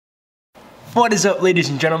What is up, ladies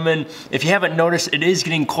and gentlemen? If you haven't noticed, it is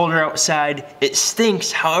getting colder outside. It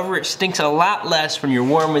stinks, however, it stinks a lot less when you're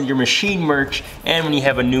warm with your machine merch and when you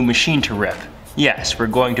have a new machine to rip. Yes, we're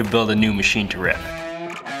going to build a new machine to rip.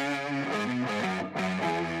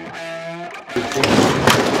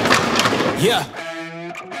 Yeah.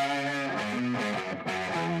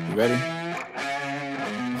 You ready?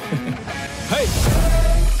 Hey.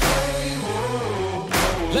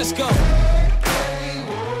 Let's go.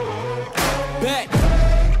 Back.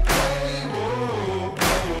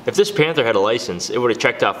 If this Panther had a license, it would have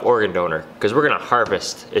checked off organ donor, because we're gonna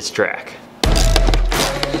harvest its track.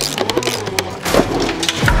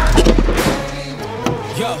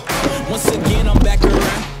 Yo, once again I'm back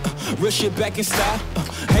around. Real shit back in style.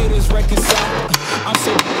 Haters reconcile. I'm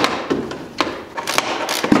so.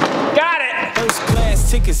 Got it! First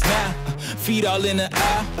class tickets now. Feet all in the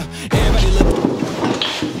aisle. Everybody look.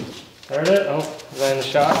 Heard it? Oh, is that in the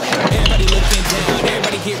shot? Everybody looking down.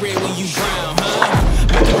 Everybody get ready when you drown, huh?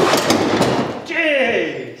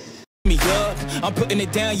 Jeez! Me up. I'm putting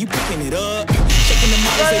it down. You picking it up. Checking the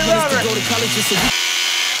models. They want us to go to college just so we.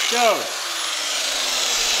 Go.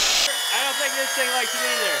 I don't think this thing likes it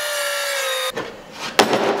either.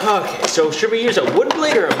 Okay, so should we use a wood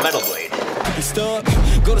blade or a metal blade? You stuck.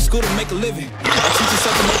 Go to school to make a living. Teach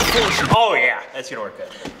yourself to make a fortune. Oh yeah, that's gonna work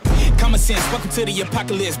good. Common sense, welcome to the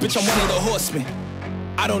apocalypse. Bitch, I'm one of the horsemen.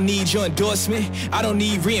 I don't need your endorsement. I don't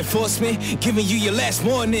need reinforcement. Giving you your last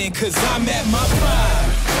warning, cause I'm at my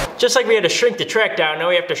prime. Just like we had to shrink the track down, now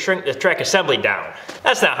we have to shrink the track assembly down.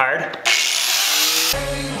 That's not hard.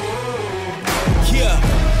 Yeah.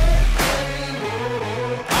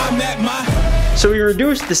 I'm at my. So we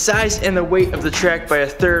reduced the size and the weight of the track by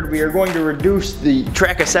 1/3. We are going to reduce the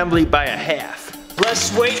track assembly by 1/2.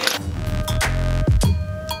 Less weight.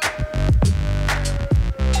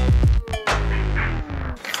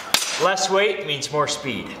 Less weight means more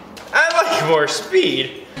speed. I like more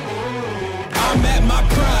speed. I'm at my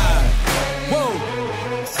prime. Whoa.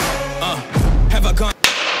 Have I gone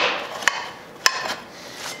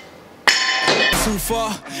too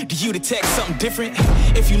far? Do you detect something different?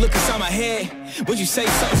 If you look inside my head, would you say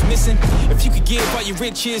something's missing? If you could give all your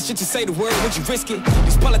riches just to say the word, would you risk it?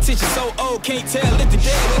 These politicians so old, can't tell if the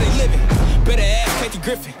dead where they living. Better ask Kathy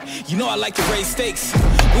Griffin. You know I like to raise stakes.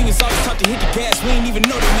 We was always taught to hit the gas, we ain't even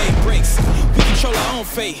know they made brakes. We control our own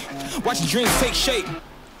fate, watching dreams take shape.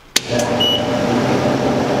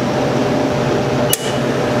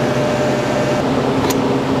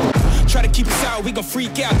 Try to keep us out, we gon'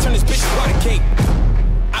 freak out, turn this bitch to water cake.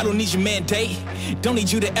 I don't need your mandate, don't need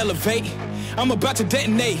you to elevate. I'm about to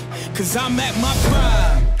detonate, cause I'm at my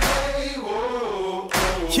prime.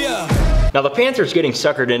 Yeah. Now the Panther's getting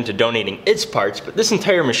suckered into donating its parts, but this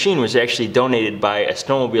entire machine was actually donated by a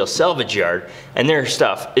Snowmobile salvage yard, and their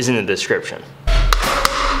stuff is in the description. I'm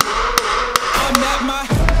at my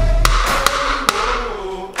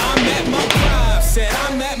prime, said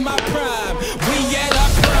I'm at my prime, we at our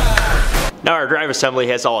prime. Now our drive assembly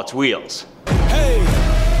has all its wheels. Hey,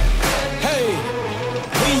 hey,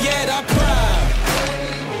 we at our prime.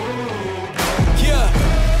 Yeah,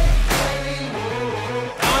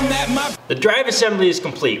 I'm at my. The drive assembly is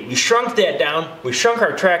complete. We shrunk that down, we shrunk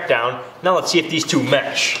our track down. Now let's see if these two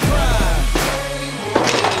mesh.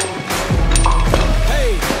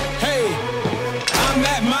 Hey, hey, I'm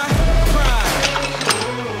at my prime.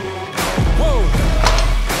 Whoa,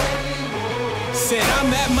 said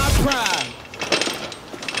I'm at my prime.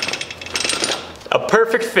 A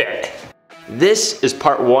perfect fit. This is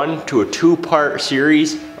part 1 to a 2-part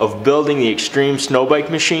series of building the extreme snow bike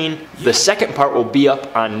machine. The second part will be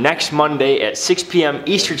up on next Monday at 6 p.m.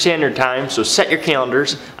 Eastern Standard Time, so set your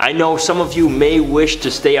calendars. I know some of you may wish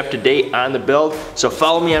to stay up to date on the build, so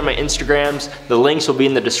follow me on my Instagrams. The links will be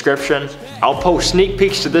in the description. I'll post sneak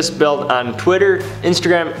peeks to this build on Twitter,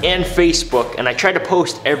 Instagram, and Facebook, and I try to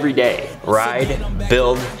post every day. Ride,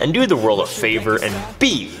 build, and do the world a favor and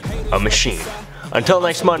be a machine. Until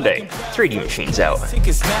next Monday, 3D Machines out.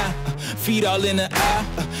 Feet all in the aisle.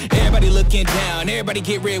 Everybody looking down. Everybody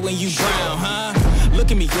get red when you drown, huh?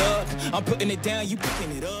 Look at me up. I'm putting it down. You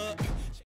picking it up.